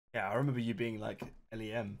Yeah, I remember you being like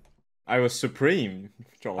LEM. I was supreme,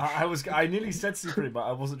 Josh. I nearly said supreme, but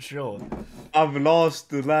I wasn't sure. I've lost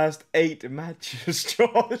the last 8 matches,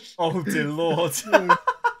 Josh. Oh dear lord.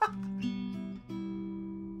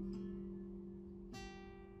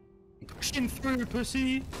 Pushing through,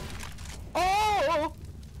 pussy. Oh!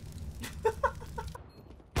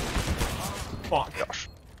 Fuck. Gosh.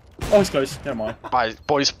 Oh, it's close. Never mind. Right,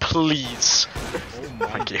 boys, please.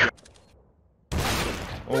 Thank you.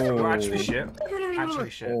 You're actually shit. Actually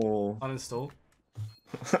shit. Oh. Uninstall.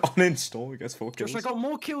 Uninstall, I guess 4 kills. Josh, I got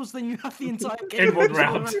more kills than you have the entire game. In one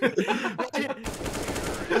round.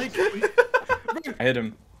 I hit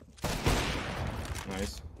him.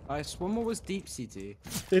 Nice. Nice. One more was deep CT.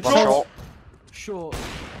 Short. Short.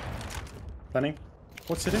 Planning.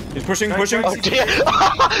 What's it in? He's pushing, Go, pushing. go, Oh dear!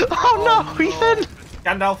 Oh no, Ethan!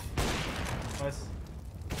 Gandalf. Nice.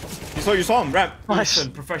 You saw him, ramp. Nice.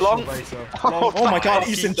 Ethan, professional Long. racer. Oh my god,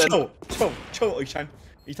 Ethan. Ethan, chill, Ethan.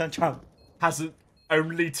 Ethan, chill. Hasn't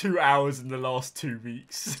only 2 hours in the last 2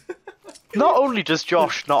 weeks. Not only does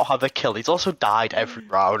Josh not have a kill, he's also died every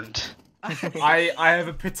round. I have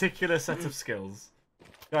a particular set of skills.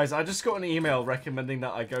 Guys, I just got an email recommending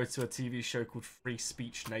that I go to a TV show called Free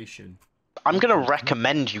Speech Nation. I'm gonna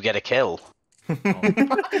recommend you get a kill. Oh my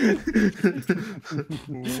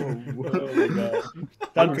god.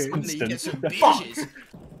 That was You get some instant. bitches.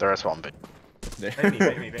 There is one bit.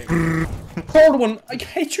 Baby. Hold one. I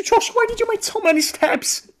hate you, Josh. Why did you make so many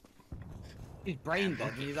steps? He's brain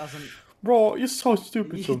dead. He doesn't. Bro, you're so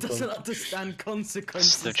stupid He sometimes. doesn't understand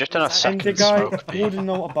consequences. They're just in a And second the guy smoke bee. wouldn't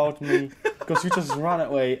know about me because you just ran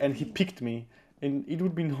away and he picked me, and it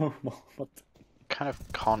would be normal. But Kind of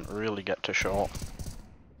can't really get to short.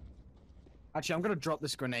 Actually, I'm gonna drop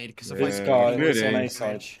this grenade because if this I guy good is on aim. A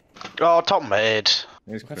side. Oh, top mid. He's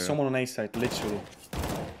We have clear. someone on A side, literally.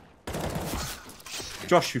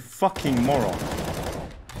 Josh, you fucking moron.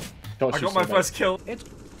 Josh, I you got my said first kill. It's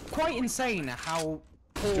quite insane how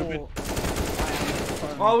poor Stupid. I am at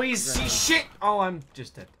throwing Oh, he's grenades. shit. Oh, I'm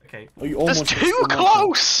just dead. Okay. that. Oh, you That's almost too missed the marker.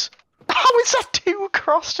 close! How is that too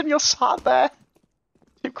crossed and you're sat there?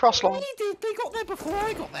 Too cross long. They got there before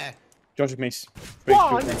I got there. Josh, miss.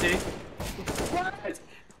 Why? What?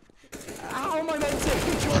 How am I meant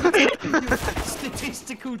to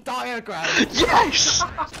statistical diagram? Yes!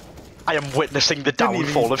 I am witnessing the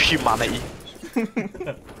downfall of humanity.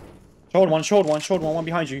 Short one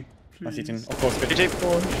behind you. That's it, of course. Did you?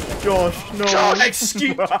 Josh, no. Josh!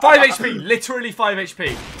 Excuse 5 HP. Literally 5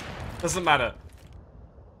 HP. Doesn't matter.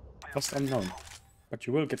 That's unknown. But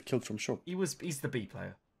you will get killed from short. He's the B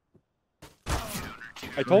player.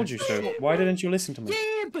 I told you so. Why didn't you listen to me?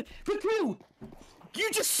 Yeah, but you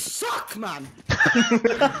just suck, man.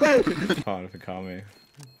 Hard for Kami.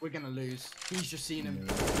 We're gonna lose. He's just seen him.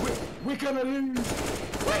 We're gonna lose.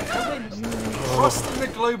 We're gonna lose. Trust in the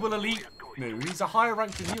global elite. No, he's a higher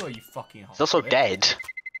rank than you are, you fucking He's also dead.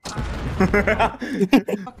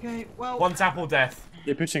 Okay, well. One tap or death.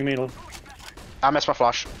 You're pushing middle. I missed my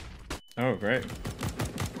flash. Oh, great.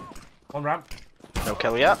 One ramp. No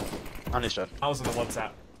kill yet. And he's dead. I was on the one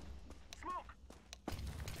tap.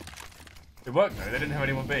 It worked though, they didn't have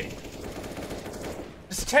anyone B.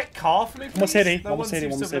 Just check car for me, please. Almost hit it, No almost one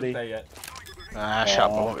hit it, seems to almost have hit lived it. there yet. Ah, shut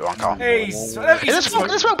up, what we want, go. Hey, In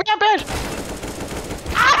the smoke, behind bed!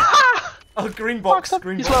 Ah! Oh, green box,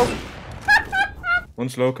 green He's box. low. One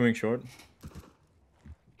slow coming short.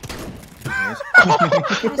 Nice.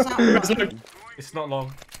 It's not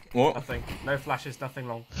long, What? nothing. No flashes, nothing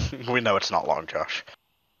long. We know it's not long, Josh.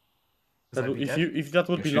 Does that mean dead? If that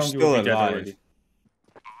would be If you're long, you still would be dead alive. already.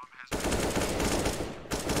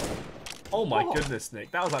 Oh my goodness, Nick,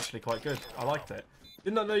 that was actually quite good. I liked it.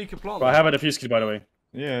 Did not know you could plant But I that. have had a few skills, by the way.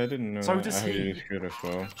 Yeah, I didn't know. So that. does I heard he. you good as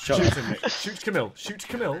well. Shut Shoot up. him, Nick. Shoot Camille. Shoot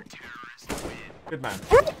Camille. Good man.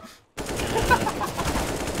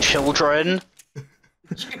 Children.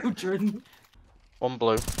 Children. One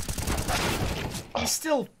blue. He's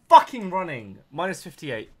still fucking running. Minus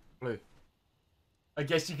 58. Blue. I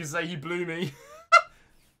guess you could say he blew me.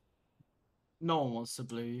 No one wants to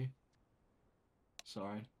blue you.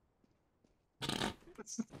 Sorry.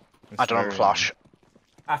 I don't have a flash.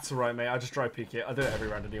 That's alright, mate. I just dry peek it. I do it every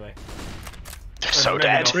round anyway. You're so maybe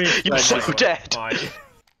dead. not. You're so dead. Bye.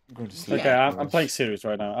 Go to sleep. Okay, I'm playing serious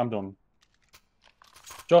right now. I'm done.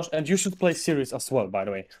 Josh, and you should play serious as well, by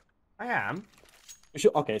the way. I am. You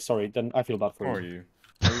should. Okay, sorry. Then I feel bad How for are you.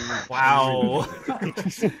 you? Wow.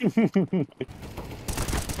 3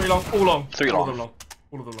 long, all long. Three all long. Of them long.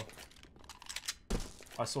 All of them long.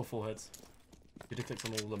 I saw 4 heads. You did click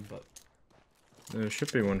on all of them, but... There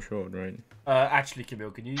should be one short, right? Actually,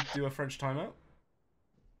 Camille, can you do a French timeout?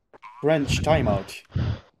 French timeout.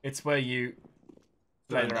 It's where you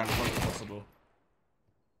play the round as much as possible.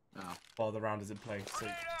 Oh. While the round is in play, so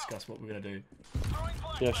discuss what we're gonna do.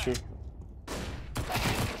 Yeah, sure.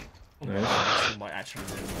 Nice. Might actually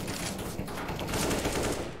win.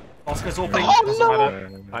 Oscar's all pink. Oh, Doesn't no. matter.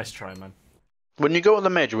 Nice try, man. When you go to the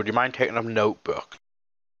major, would you mind taking a notebook?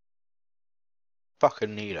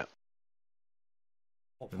 Fucking need it.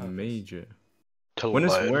 What The purpose? major. To When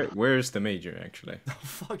is learn. where is the major actually?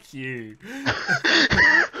 Fuck you.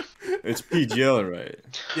 It's PGL, right?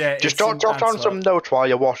 Yeah. Just it's jot in down some Antwerp. notes while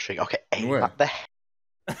you're watching. Okay, aim Where? at the.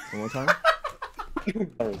 One more time.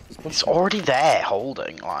 Sorry. It's already there,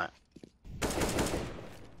 holding. Like.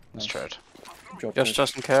 Let's try it. Josh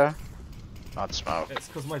doesn't care. Not smoke. It's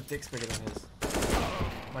because my dick's bigger than his.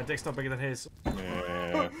 My dick's not bigger than his.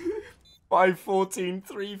 Yeah. 5'14",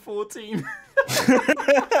 3'14".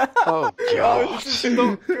 Oh god. This is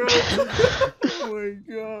not good. Oh my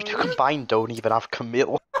god. You combined don't even have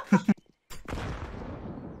Camille.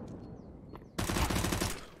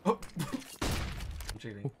 I'm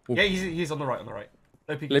cheating. Yeah, he's on the right, on the right.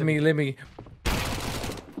 No peeking. Let me.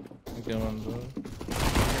 Okay, on Go.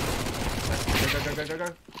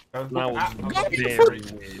 That was I'm not very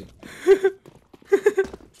weird.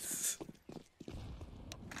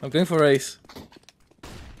 I'm going for ace.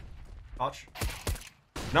 Arch.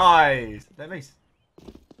 Nice. That ace.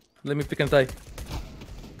 Let me pick and tie.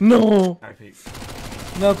 No, No peek.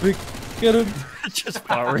 not pick. Get him. Just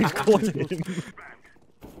firing squad in.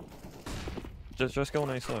 Just go on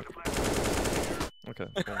ace look. Okay.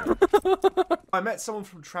 I met someone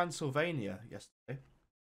from Transylvania yesterday.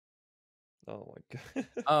 Oh my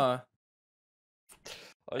god.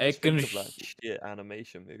 I I just can think of that shit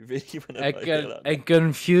animation movie whenever I hear that. a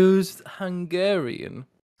confused Hungarian.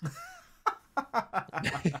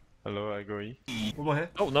 Hello, I agree. One more here.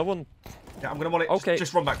 Oh, no one. Yeah, I'm gonna want it. Okay.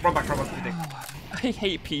 Just run back. Run back. I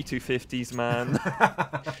hate P250s, man.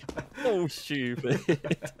 So stupid.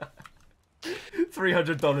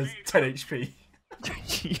 $300, 10 HP.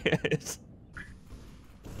 Yes.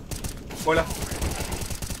 Spoiler.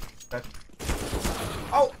 Dead.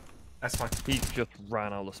 Oh! That's fine. He just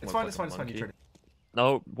ran out of smoke. It's fine, You monkey. tried it.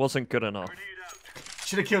 No, wasn't good enough.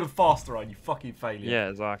 Should have killed him faster, Ryan, you fucking failure. Yeah,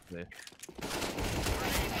 exactly.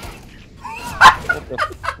 What the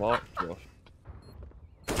fuck, Josh?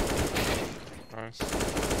 Nice.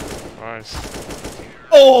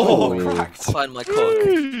 Oh, cracked. Find my cock.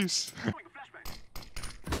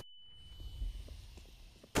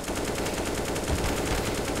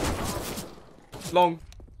 Long.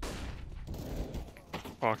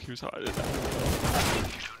 Fuck, he was hiding.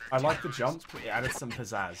 I like the jump. It added some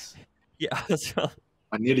pizzazz. Yeah, that's right.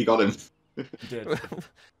 I nearly got him. You did. If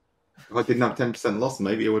I didn't have 10% loss,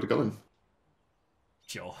 maybe I would have got him.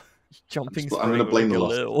 Sure. Jumping I'm gonna blame the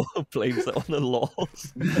loss. Galil blames it on the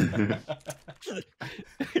loss.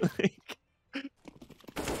 Like...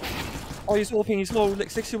 Oh, he's warping, he's low, like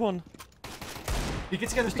 61. You get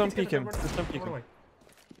together, Just don't peek him. Just don't peek him.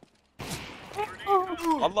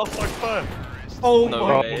 I lost my phone. Oh No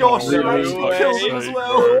my way. gosh, No you actually way. killed him as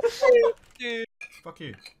well. Fuck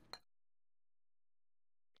you.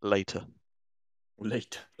 Later.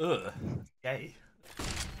 Late. Ugh. Yay.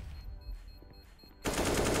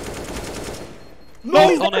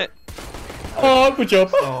 No! On it! Oh, good job.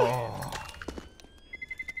 Oh.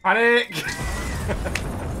 Panic!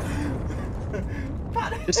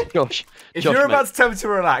 Josh. If Josh, you're about mate. to tell me to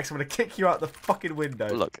relax, I'm gonna kick you out the fucking window.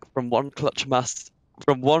 Look, from one clutch master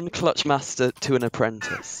to an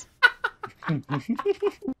apprentice.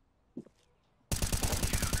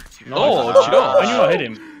 Oh, Josh. I knew I hit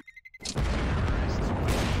him.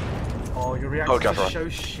 Oh, your reaction Okay, is right. so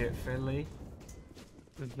shit, Finley.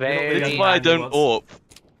 This is young why I man don't you AWP.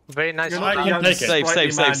 Very nice. You're not I the can young, take it. Save,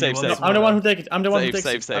 sprightly save, man save, you save, once save. I'm the were. one who take it. I'm the one who Save, takes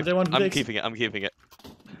save, it. save. I'm the one who I'm takes keeping it, I'm keeping it.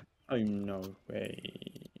 Oh, no way.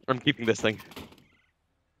 I'm keeping this thing.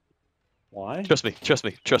 Why? Trust me, trust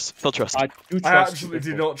me, trust. Full trust. I do trust I you, absolutely do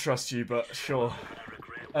therefore. not trust you, but sure.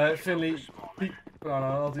 Finley, no,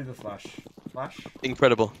 I'll do the flash. Flash?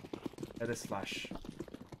 Incredible. It is flash.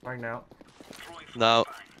 Bang now. No.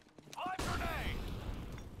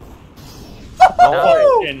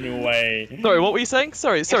 Oh, in way. Sorry, what were you saying?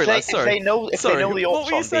 Sorry, lads, sorry. If they know the Sorry, what odds were you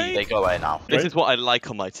on B, saying? they go in now. This is what I like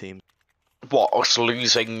on my team. What, us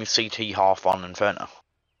losing CT half on Inferno?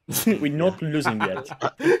 We're not losing yet.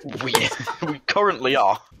 We currently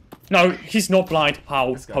are. No, he's not blind.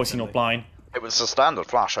 How? This guy How is he said not they- blind? It was a standard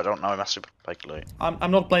flash, I don't know, I'm super late.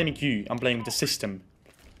 I'm not blaming you. I'm blaming the system.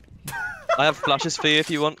 I have flashes for you if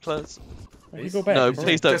you want, Close. You go back. No, go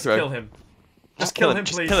please back. don't Just throw. kill him. Just kill him,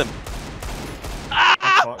 Just please. kill him.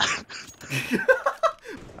 Oh, fuck.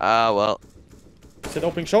 Ah, well. Is it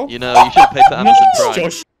opening short? You know, you should have paid for Amazon Prime.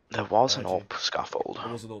 Josh. There was an AWP scaffold. There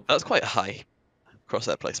was an AWP. That's quite high.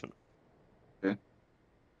 Crosshair placement. Yeah.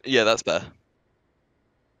 Yeah, that's better.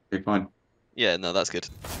 Okay, fine. Yeah, no, that's good.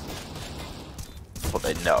 But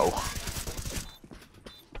they know.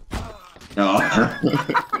 No.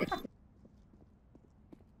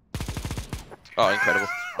 Oh, incredible.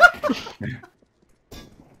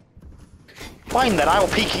 Fine then, I will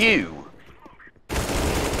peek you.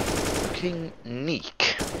 Fucking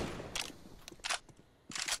Neek.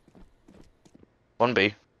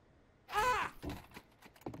 1B.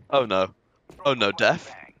 Oh no. Oh no,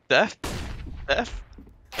 Def? Def? Def?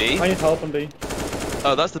 B? I need help on B.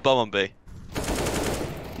 Oh, that's the bomb on B.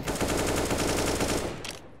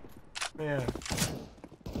 Yeah.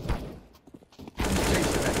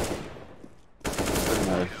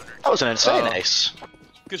 That was an insane Oh. ace.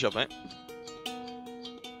 Good job, mate.